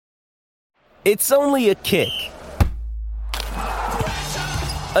It's only a kick,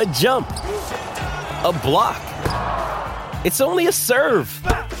 a jump, a block. It's only a serve.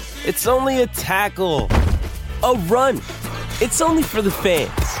 It's only a tackle, a run. It's only for the fans.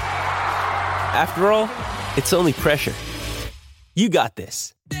 After all, it's only pressure. You got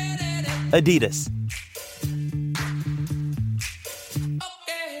this. Adidas.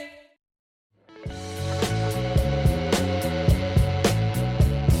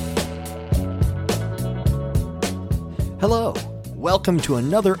 Hello, welcome to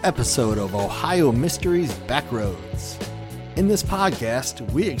another episode of Ohio Mysteries Backroads. In this podcast,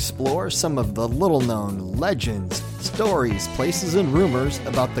 we explore some of the little-known legends, stories, places, and rumors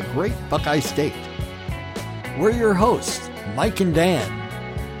about the great Buckeye State. We're your hosts, Mike and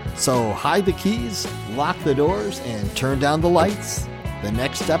Dan. So hide the keys, lock the doors, and turn down the lights. The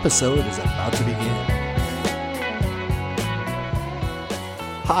next episode is about to begin.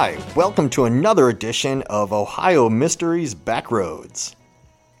 Hi, welcome to another edition of Ohio Mysteries Backroads.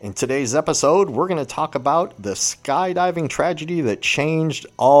 In today's episode, we're going to talk about the skydiving tragedy that changed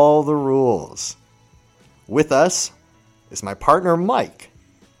all the rules. With us is my partner, Mike.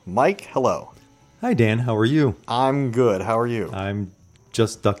 Mike, hello. Hi, Dan. How are you? I'm good. How are you? I'm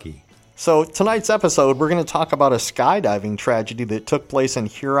just ducky. So tonight's episode, we're going to talk about a skydiving tragedy that took place in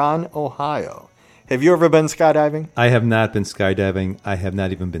Huron, Ohio. Have you ever been skydiving? I have not been skydiving. I have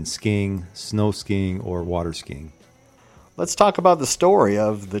not even been skiing, snow skiing, or water skiing. Let's talk about the story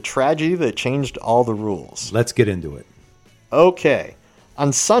of the tragedy that changed all the rules. Let's get into it. Okay.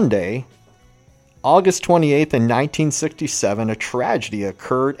 On Sunday, August 28th in 1967, a tragedy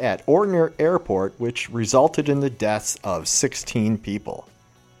occurred at Ortner Airport, which resulted in the deaths of 16 people.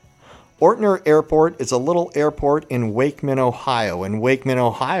 Ortner Airport is a little airport in Wakeman, Ohio, and Wakeman,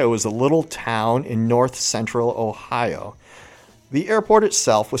 Ohio is a little town in north-central Ohio. The airport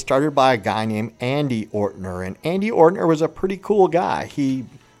itself was started by a guy named Andy Ortner, and Andy Ortner was a pretty cool guy. He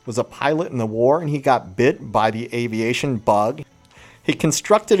was a pilot in the war, and he got bit by the aviation bug. He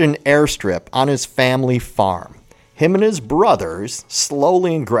constructed an airstrip on his family farm. Him and his brothers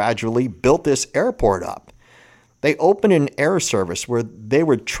slowly and gradually built this airport up. They opened an air service where they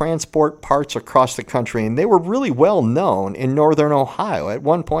would transport parts across the country, and they were really well known in northern Ohio. At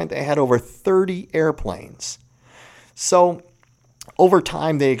one point, they had over 30 airplanes. So over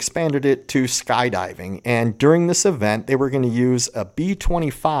time, they expanded it to skydiving, and during this event, they were going to use a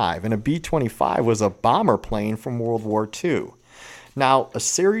B-25, and a B-25 was a bomber plane from World War II. Now, a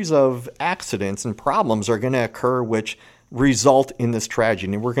series of accidents and problems are going to occur which result in this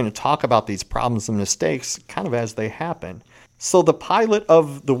tragedy, and we're going to talk about these problems and mistakes kind of as they happen. So the pilot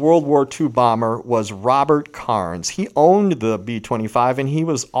of the World War II bomber was Robert Carnes. He owned the B-25, and he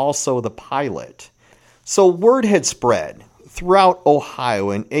was also the pilot. So word had spread throughout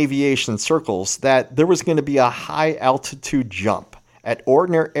Ohio in aviation circles that there was going to be a high-altitude jump at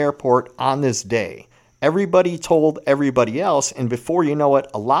Ortner Airport on this day. Everybody told everybody else, and before you know it,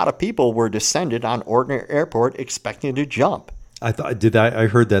 a lot of people were descended on Ortner Airport expecting to jump. I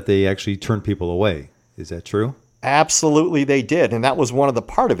heard that they actually turned people away. Is that true? Absolutely they did, and that was one of the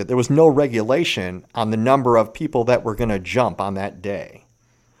part of it. There was no regulation on the number of people that were going to jump on that day.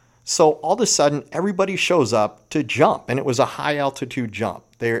 So all of a sudden, everybody shows up to jump, and it was a high-altitude jump.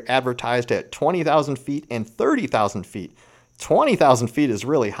 They're advertised at 20,000 feet and 30,000 feet. 20,000 feet is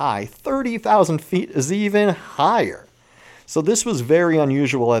really high. 30,000 feet is even higher. So this was very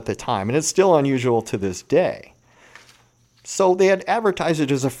unusual at the time, and it's still unusual to this day. So they had advertised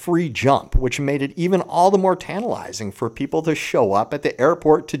it as a free jump, which made it even all the more tantalizing for people to show up at the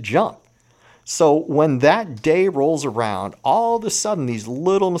airport to jump. So when that day rolls around, all of a sudden these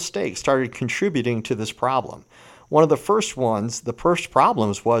little mistakes started contributing to this problem. One of the first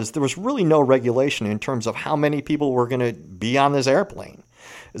problems was there was really no regulation in terms of how many people were going to be on this airplane.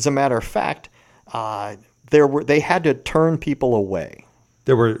 As a matter of fact, they had to turn people away.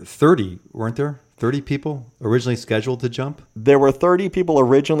 There were 30, weren't there? 30 people originally scheduled to jump? There were 30 people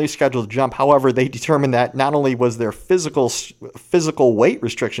originally scheduled to jump. However, they determined that not only was there physical weight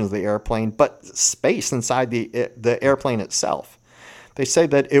restrictions of the airplane, but space inside the airplane itself. They say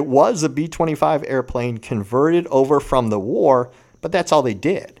that it was a B-25 airplane converted over from the war, but that's all they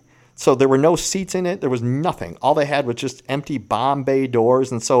did. So there were no seats in it. There was nothing. All they had was just empty bomb bay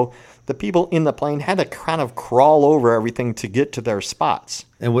doors. And so the people in the plane had to kind of crawl over everything to get to their spots.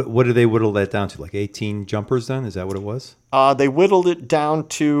 And what did they whittle that down to? Like 18 jumpers then? Is that what it was? They whittled it down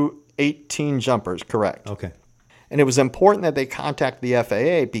to 18 jumpers, correct. Okay. And it was important that they contact the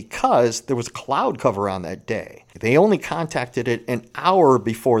FAA because there was cloud cover on that day. They only contacted it an hour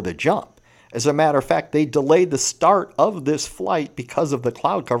before the jump. As a matter of fact, they delayed the start of this flight because of the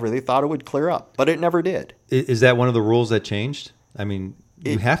cloud cover. They thought it would clear up, but it never did. Is that one of the rules that changed? I mean,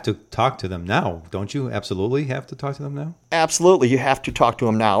 you have to talk to them now, don't you? Absolutely have to talk to them now? Absolutely, you have to talk to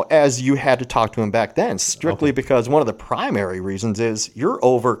them now, as you had to talk to them back then, strictly Okay. because one of the primary reasons is you're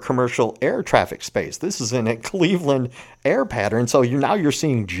over commercial air traffic space. This is in a Cleveland air pattern, so you're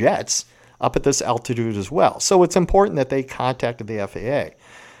seeing jets up at this altitude as well. So it's important that they contacted the FAA.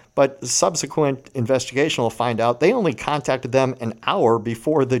 But subsequent investigation will find out they only contacted them an hour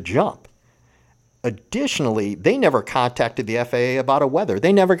before the jump. Additionally, they never contacted the FAA about a weather.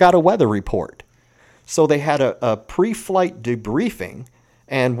 They never got a weather report. So they had a pre-flight debriefing,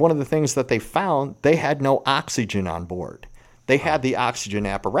 and one of the things that they found, they had no oxygen on board. They had the oxygen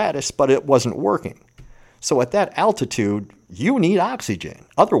apparatus, but it wasn't working. So at that altitude, you need oxygen.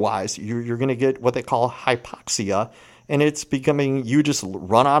 Otherwise, you're going to get what they call hypoxia, and it's becoming, you just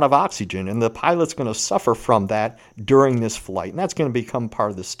run out of oxygen, and the pilot's going to suffer from that during this flight, and that's going to become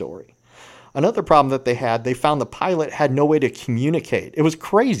part of the story. Another problem that they had, they found the pilot had no way to communicate. It was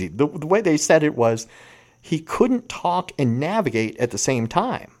crazy. The way they said it was he couldn't talk and navigate at the same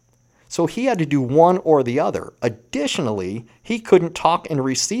time. So he had to do one or the other. Additionally, he couldn't talk and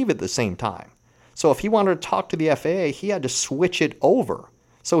receive at the same time. So if he wanted to talk to the FAA, he had to switch it over.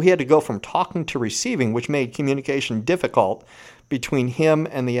 So he had to go from talking to receiving, which made communication difficult between him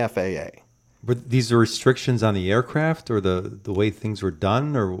and the FAA. But these are restrictions on the aircraft or the way things were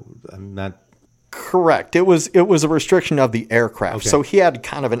done, or I'm not. Correct. It was a restriction of the aircraft. Okay. So he had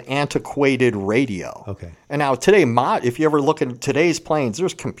kind of an antiquated radio. Okay. And now today, if you ever look at today's planes,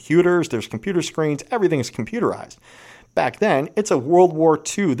 there's computers, there's computer screens, everything's computerized. Back then, it's a World War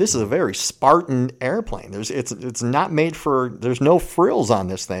II. This is a very Spartan airplane. It's not made for, there's no frills on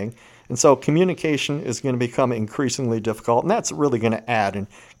this thing. And so communication is going to become increasingly difficult, and that's really going to add and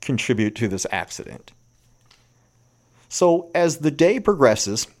contribute to this accident. So as the day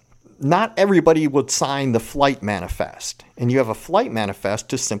progresses, not everybody would sign the flight manifest. And you have a flight manifest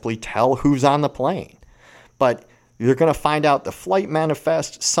to simply tell who's on the plane. But you're going to find out the flight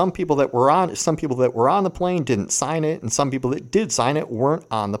manifest, some people that were on the plane didn't sign it, and some people that did sign it weren't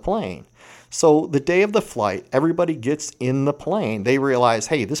on the plane. So the day of the flight, everybody gets in the plane. They realize,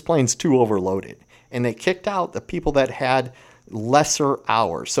 hey, this plane's too overloaded. And they kicked out the people that had lesser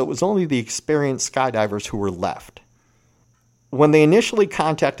hours. So it was only the experienced skydivers who were left. When they initially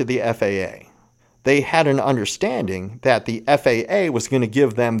contacted the FAA, they had an understanding that the FAA was going to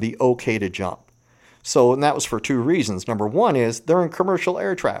give them the okay to jump. So, and that was for two reasons. Number one is they're in commercial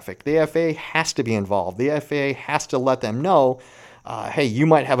air traffic. The FAA has to be involved. The FAA has to let them know, hey, you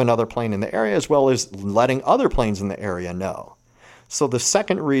might have another plane in the area, as well as letting other planes in the area know. So the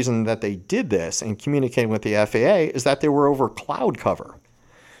second reason that they did this and communicating with the FAA is that they were over cloud cover.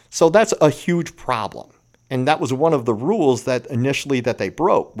 So that's a huge problem. And that was one of the rules that initially that they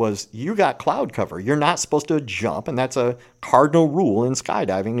broke was you got cloud cover. You're not supposed to jump, and that's a cardinal rule in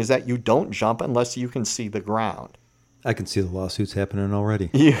skydiving is that you don't jump unless you can see the ground. I can see the lawsuits happening already.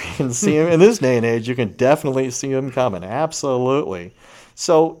 You can see them in this day and age. You can definitely see them coming. Absolutely.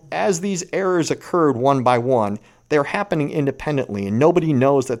 So as these errors occurred one by one, they're happening independently, and nobody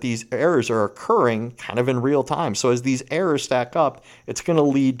knows that these errors are occurring kind of in real time. So as these errors stack up, it's going to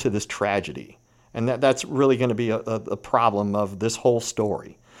lead to this tragedy. And that's really going to be a problem of this whole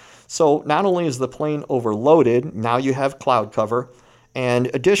story. So not only is the plane overloaded, now you have cloud cover,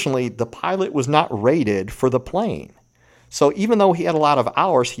 and additionally, the pilot was not rated for the plane. So even though he had a lot of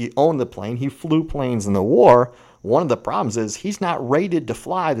hours, he owned the plane, he flew planes in the war, one of the problems is he's not rated to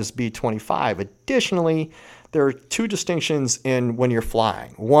fly this B-25. Additionally, there are two distinctions in when you're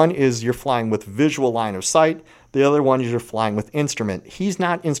flying. One is you're flying with visual line of sight. The other one is you're flying with instrument. He's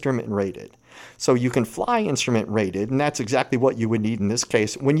not instrument rated. So you can fly instrument rated, and that's exactly what you would need in this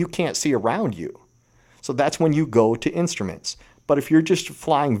case when you can't see around you. So that's when you go to instruments. But if you're just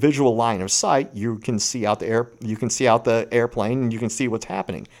flying visual line of sight, you can see out the airplane, and you can see what's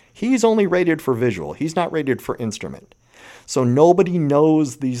happening. He's only rated for visual. He's not rated for instrument. So nobody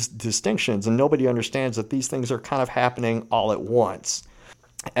knows these distinctions, and nobody understands that these things are kind of happening all at once.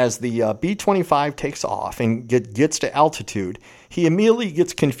 As the B-25 takes off and gets to altitude, he immediately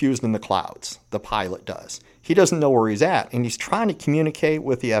gets confused in the clouds. The pilot does. He doesn't know where he's at, and he's trying to communicate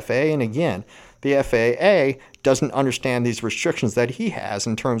with the FAA. And again, the FAA doesn't understand these restrictions that he has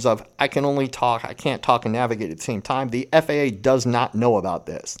in terms of I can't talk and navigate at the same time. The FAA does not know about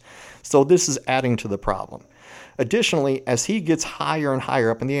this. So this is adding to the problem. Additionally, as he gets higher and higher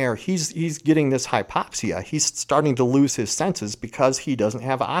up in the air, he's getting this hypoxia. He's starting to lose his senses because he doesn't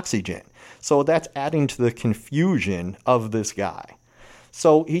have oxygen. So that's adding to the confusion of this guy.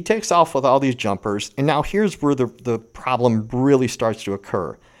 So he takes off with all these jumpers, and now here's where the problem really starts to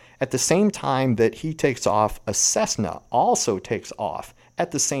occur. At the same time that he takes off, a Cessna also takes off at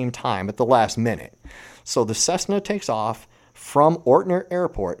the same time at the last minute. So the Cessna takes off from Ortner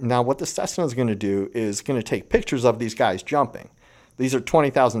Airport. Now what the Cessna is going to do is going to take pictures of these guys jumping. These are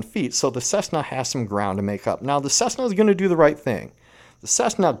 20,000 feet, so the Cessna has some ground to make up. Now the Cessna is going to do the right thing. The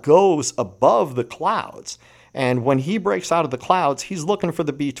Cessna goes above the clouds. And when he breaks out of the clouds, he's looking for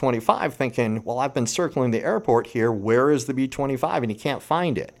the B-25 thinking, well, I've been circling the airport here. Where is the B-25? And he can't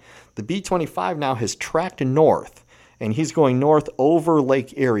find it. The B-25 now has tracked north, and he's going north over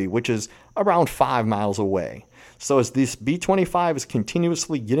Lake Erie, which is around 5 miles away. So as this B-25 is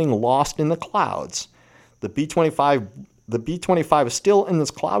continuously getting lost in the clouds, the B-25 is still in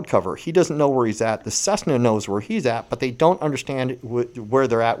this cloud cover. He doesn't know where he's at. The Cessna knows where he's at, but they don't understand where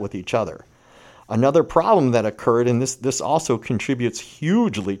they're at with each other. Another problem that occurred, and this also contributes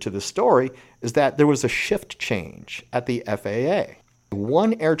hugely to the story, is that there was a shift change at the FAA.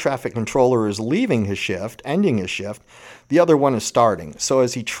 One air traffic controller is leaving his shift, ending his shift. The other one is starting. So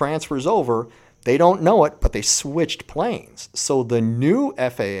as he transfers over, they don't know it, but they switched planes. So the new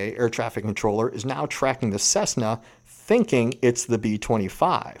FAA air traffic controller is now tracking the Cessna, thinking it's the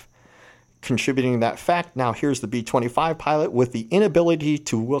B-25. Contributing to that fact, now here's the B-25 pilot with the inability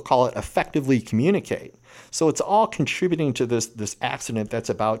to, we'll call it, effectively communicate. So it's all contributing to this accident that's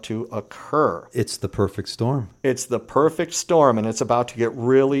about to occur. It's the perfect storm. It's the perfect storm, and it's about to get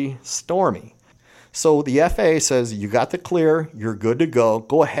really stormy. So the FAA says, you got the clear, you're good to go.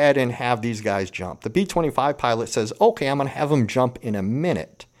 Go ahead and have these guys jump. The B-25 pilot says, okay, I'm going to have them jump in a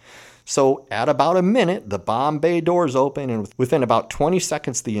minute. So at about a minute, the bomb bay doors open, and within about 20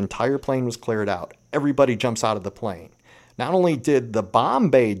 seconds, the entire plane was cleared out. Everybody jumps out of the plane. Not only did the bomb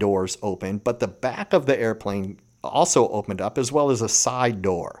bay doors open, but the back of the airplane also opened up, as well as a side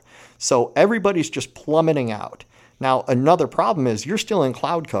door. So everybody's just plummeting out. Now, another problem is you're still in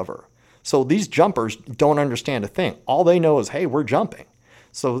cloud cover. So these jumpers don't understand a thing. All they know is, hey, we're jumping.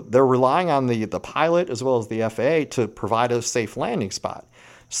 So they're relying on the pilot as well as the FAA to provide a safe landing spot.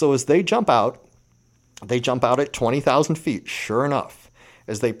 So as they jump out at 20,000 feet, sure enough.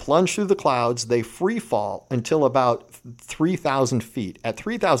 As they plunge through the clouds, they free fall until about 3,000 feet. At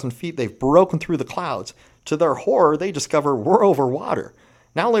 3,000 feet, they've broken through the clouds. To their horror, they discover we're over water.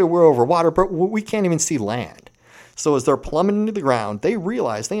 Not only are we over water, but we can't even see land. So as they're plummeting to the ground, they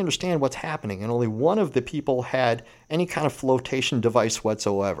realize, they understand what's happening, and only one of the people had any kind of flotation device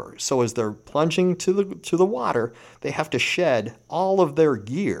whatsoever. So as they're plunging to the water, they have to shed all of their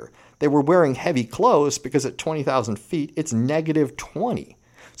gear. They were wearing heavy clothes because at 20,000 feet, it's negative 20.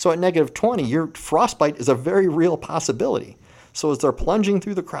 So at negative 20, your frostbite is a very real possibility. So as they're plunging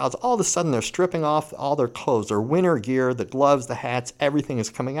through the crowds, all of a sudden they're stripping off all their clothes, their winter gear, the gloves, the hats, everything is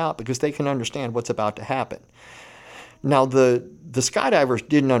coming out because they can understand what's about to happen. Now, the skydivers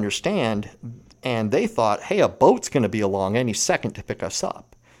didn't understand, and they thought, hey, a boat's going to be along any second to pick us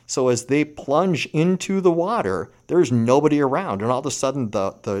up. So as they plunge into the water, there's nobody around, and all of a sudden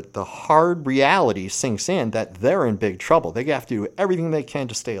the hard reality sinks in that they're in big trouble. They have to do everything they can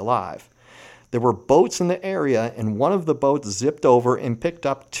to stay alive. There were boats in the area, and one of the boats zipped over and picked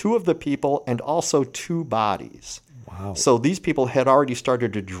up 2 of the people and also 2 bodies. Wow. So these people had already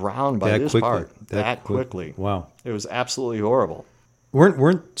started to drown by this part. That quickly. Wow. It was absolutely horrible.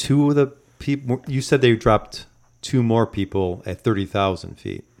 Weren't 2 of the people, you said they dropped 2 more people at 30,000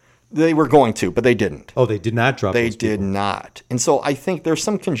 feet. They were going to, but they didn't. Oh, they did not drop They those people. did not. And so I think there's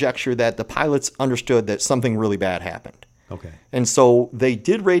some conjecture that the pilots understood that something really bad happened. Okay. And so they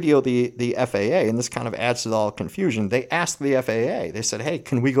did radio the FAA, and this kind of adds to all confusion. They asked the FAA, they said, hey,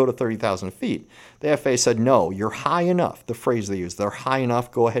 can we go to 30,000 feet? The FAA said, no, you're high enough, the phrase they used. They're high enough,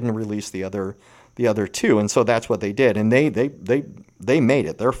 go ahead and release the other 2. And so that's what they did. And they made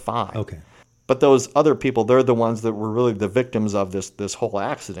it. They're fine. Okay. But those other people, they're the ones that were really the victims of this whole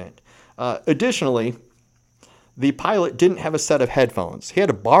accident. Additionally, the pilot didn't have a set of headphones. He had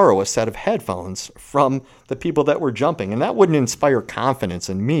to borrow a set of headphones from the people that were jumping. And that wouldn't inspire confidence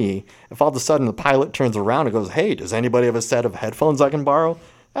in me if all of a sudden the pilot turns around and goes, hey, does anybody have a set of headphones I can borrow?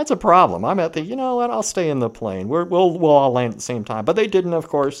 That's a problem. I'm at the, you know what, I'll stay in the plane. We'll all land at the same time. But they didn't, of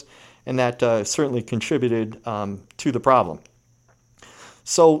course, and that certainly contributed to the problem.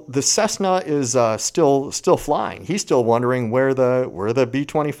 So the Cessna is still flying. He's still wondering where the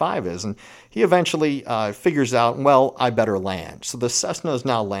B-25 is, and he eventually figures out, well, I better land. So the Cessna is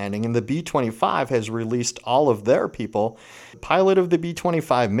now landing, and the B-25 has released all of their people. The pilot of the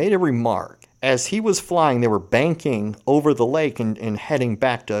B-25 made a remark, as he was flying, they were banking over the lake and heading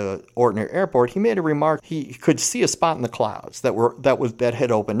back to Ortner Airport. He made a remark. He could see a spot in the clouds that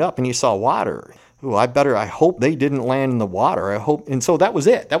had opened up, and he saw water. Ooh, I hope they didn't land in the water. And so that was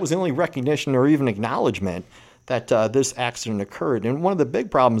it. That was the only recognition or even acknowledgement that this accident occurred. And one of the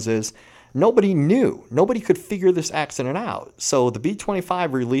big problems is nobody knew. Nobody could figure this accident out. So the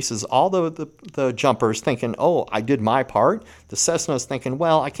B-25 releases all the jumpers thinking, oh, I did my part. The Cessna's thinking,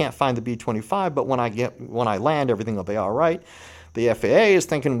 well, I can't find the B-25, but when I land, everything will be all right. The FAA is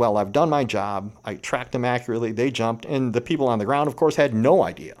thinking, well, I've done my job. I tracked them accurately. They jumped. And the people on the ground, of course, had no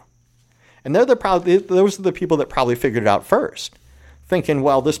idea. And those are the people that probably figured it out first, thinking,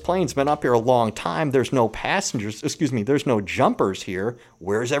 well, this plane's been up here a long time. There's no there's no jumpers here.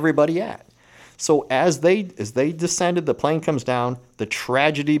 Where's everybody at? So as they descended, the plane comes down, the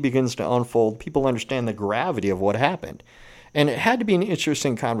tragedy begins to unfold. People understand the gravity of what happened. And it had to be an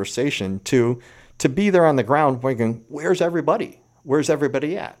interesting conversation to be there on the ground thinking, where's everybody? Where's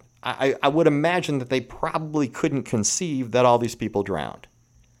everybody at? I would imagine that they probably couldn't conceive that all these people drowned.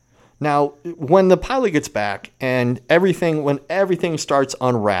 Now, when the pilot gets back and when everything starts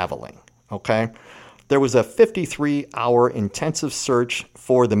unraveling, okay, there was a 53-hour intensive search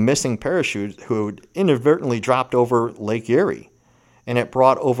for the missing parachute who had inadvertently dropped over Lake Erie. And it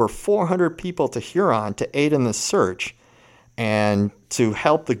brought over 400 people to Huron to aid in the search and to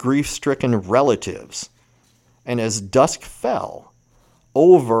help the grief-stricken relatives. And as dusk fell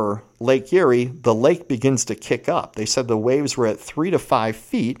over Lake Erie, the lake begins to kick up. They said the waves were at 3 to 5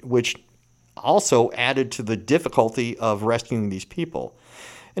 feet, which also added to the difficulty of rescuing these people.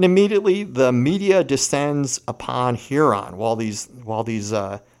 And immediately the media descends upon Huron while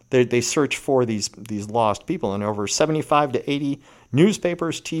they search for these lost people. And over 75 to 80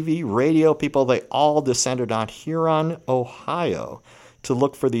 newspapers, TV, radio people, they all descended on Huron, Ohio, to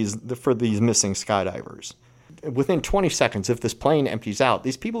look for these missing skydivers. Within 20 seconds, if this plane empties out,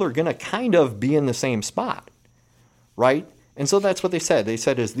 these people are going to kind of be in the same spot, right? And so that's what they said. They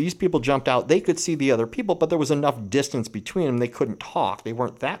said as these people jumped out, they could see the other people, but there was enough distance between them. They couldn't talk. They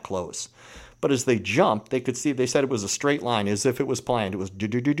weren't that close. But as they jumped, they could see, they said it was a straight line as if it was planned. It was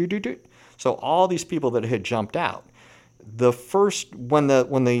do-do-do-do-do-do. So all these people that had jumped out, when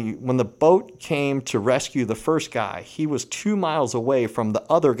the boat came to rescue the first guy, he was 2 miles away from the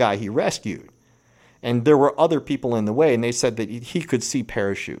other guy he rescued. And there were other people in the way, and they said that he could see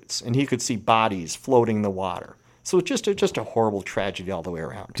parachutes and he could see bodies floating in the water. So it's just a horrible tragedy all the way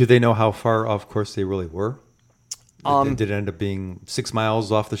around. Do they know how far off course they really were? Did it end up being 6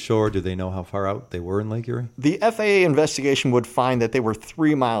 miles off the shore? Do they know how far out they were in Lake Erie? The FAA investigation would find that they were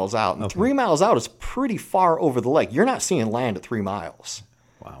 3 miles out. And 3 miles out is pretty far over the lake. You're not seeing land at 3 miles.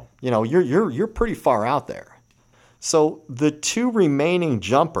 Wow. You're pretty far out there. So the two remaining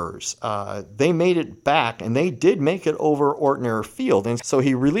jumpers, they made it back, and they did make it over Ortner Field. And so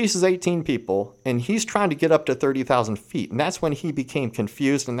he releases 18 people, and he's trying to get up to 30,000 feet. And that's when he became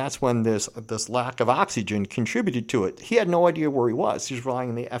confused, and that's when this lack of oxygen contributed to it. He had no idea where he was. He's relying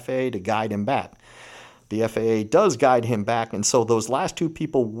on the FAA to guide him back. The FAA does guide him back, and so those last two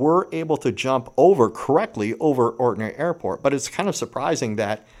people were able to jump correctly over Ortner Airport. But it's kind of surprising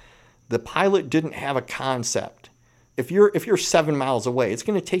that the pilot didn't have a concept. If you're 7 miles away, it's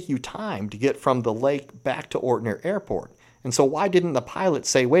going to take you time to get from the lake back to Ortner Airport. And so why didn't the pilot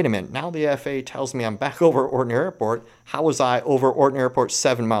say, wait a minute, now the FAA tells me I'm back over Ortner Airport. How was I over Ortner Airport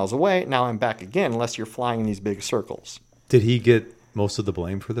 7 miles away? Now I'm back again, unless you're flying in these big circles. Did he get most of the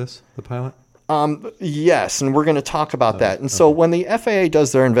blame for this, the pilot? Yes, and we're going to talk about that. And so when the FAA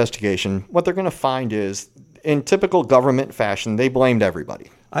does their investigation, what they're going to find is, in typical government fashion, they blamed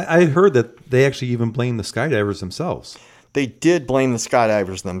everybody. I heard that they actually even blamed the skydivers themselves. They did blame the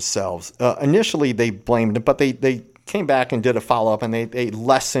skydivers themselves. Initially, they blamed them, but they came back and did a follow-up, and they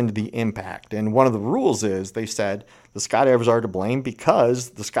lessened the impact. And one of the rules is, they said, the skydivers are to blame because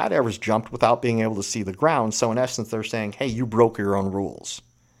the skydivers jumped without being able to see the ground. So in essence, they're saying, hey, you broke your own rules.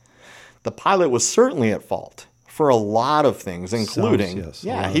 The pilot was certainly at fault for a lot of things, including,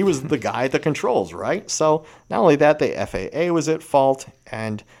 he was the guy at the controls, right? So not only that, the FAA was at fault,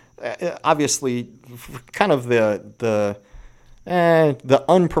 and obviously kind of the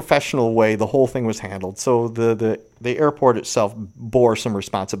unprofessional way the whole thing was handled. So the airport itself bore some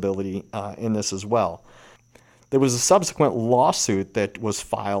responsibility in this as well. There was a subsequent lawsuit that was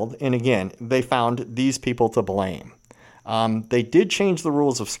filed, and again, they found these people to blame. They did change the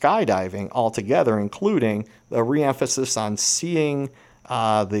rules of skydiving altogether, including the re-emphasis on seeing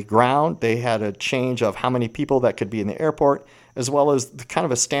the ground. They had a change of how many people that could be in the airport, as well as kind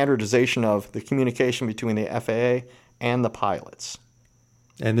of a standardization of the communication between the FAA and the pilots.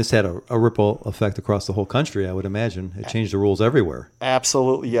 And this had a ripple effect across the whole country, I would imagine. It changed the rules everywhere.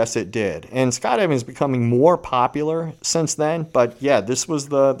 Absolutely, yes, it did. And skydiving is becoming more popular since then. But yeah, this was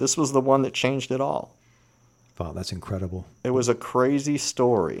the one that changed it all. Wow, that's incredible. It was a crazy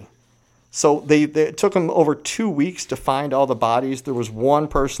story. So it took them over 2 weeks to find all the bodies. There was one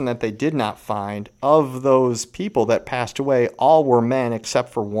person that they did not find. Of those people that passed away, all were men except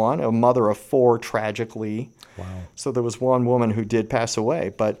for one, a mother of 4, tragically. Wow. So there was one woman who did pass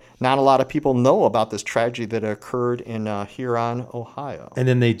away, but not a lot of people know about this tragedy that occurred in Huron, Ohio. And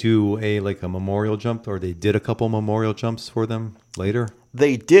then they do a memorial jump, or they did a couple memorial jumps for them later?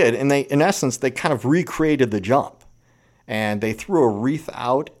 They did, and in essence, they kind of recreated the jump. And they threw a wreath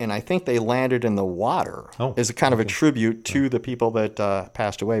out, and I think they landed in the water as a kind of a tribute to the people that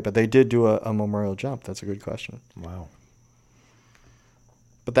passed away. But they did do a memorial jump. That's a good question. Wow.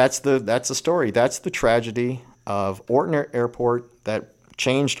 But that's the story. That's the tragedy of Orton Airport that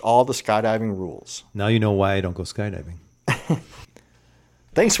changed all the skydiving rules. Now you know why I don't go skydiving.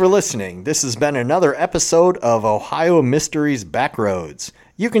 Thanks for listening. This has been another episode of Ohio Mysteries Backroads.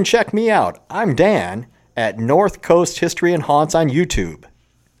 You can check me out. I'm Dan at North Coast History and Haunts on YouTube.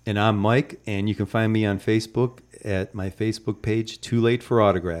 And I'm Mike, and you can find me on Facebook at my Facebook page, Too Late for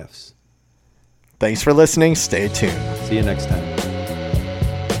Autographs. Thanks for listening. Stay tuned. See you next time.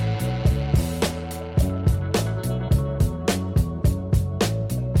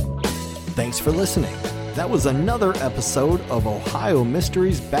 Thanks for listening. That was another episode of Ohio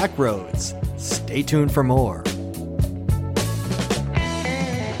Mysteries Backroads. Stay tuned for more.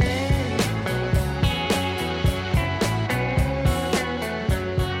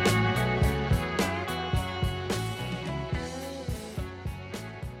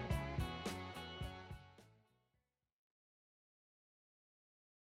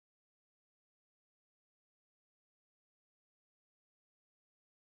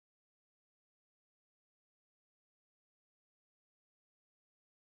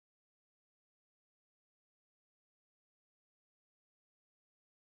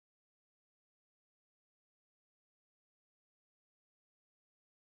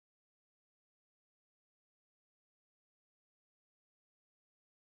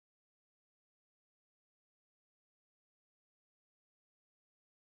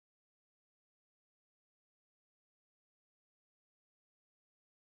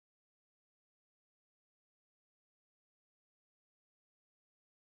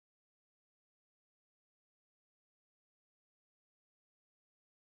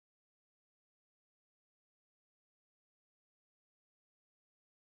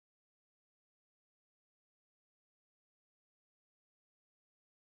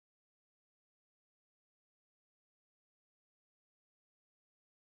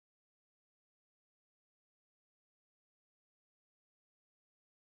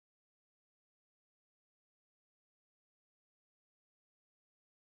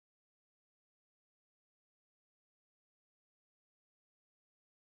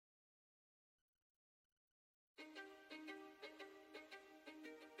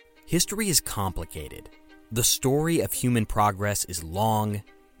 History is complicated. The story of human progress is long,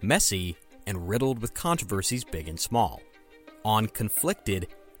 messy, and riddled with controversies big and small. On Conflicted,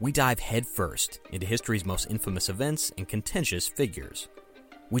 we dive headfirst into history's most infamous events and contentious figures.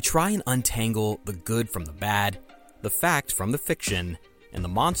 We try and untangle the good from the bad, the fact from the fiction, and the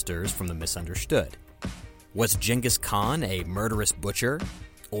monsters from the misunderstood. Was Genghis Khan a murderous butcher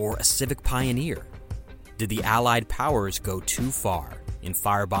or a civic pioneer? Did the Allied powers go too far in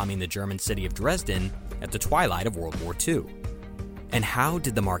firebombing the German city of Dresden at the twilight of World War II? And how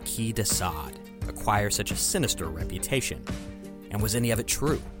did the Marquis de Sade acquire such a sinister reputation? And was any of it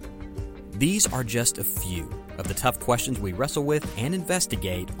true? These are just a few of the tough questions we wrestle with and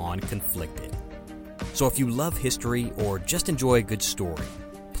investigate on Conflicted. So if you love history or just enjoy a good story,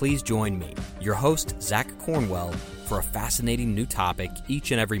 please join me, your host, Zach Cornwell, for a fascinating new topic each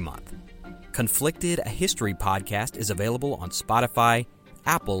and every month. Conflicted, a history podcast, is available on Spotify,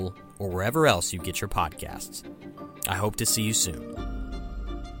 Apple, or wherever else you get your podcasts. I hope to see you soon.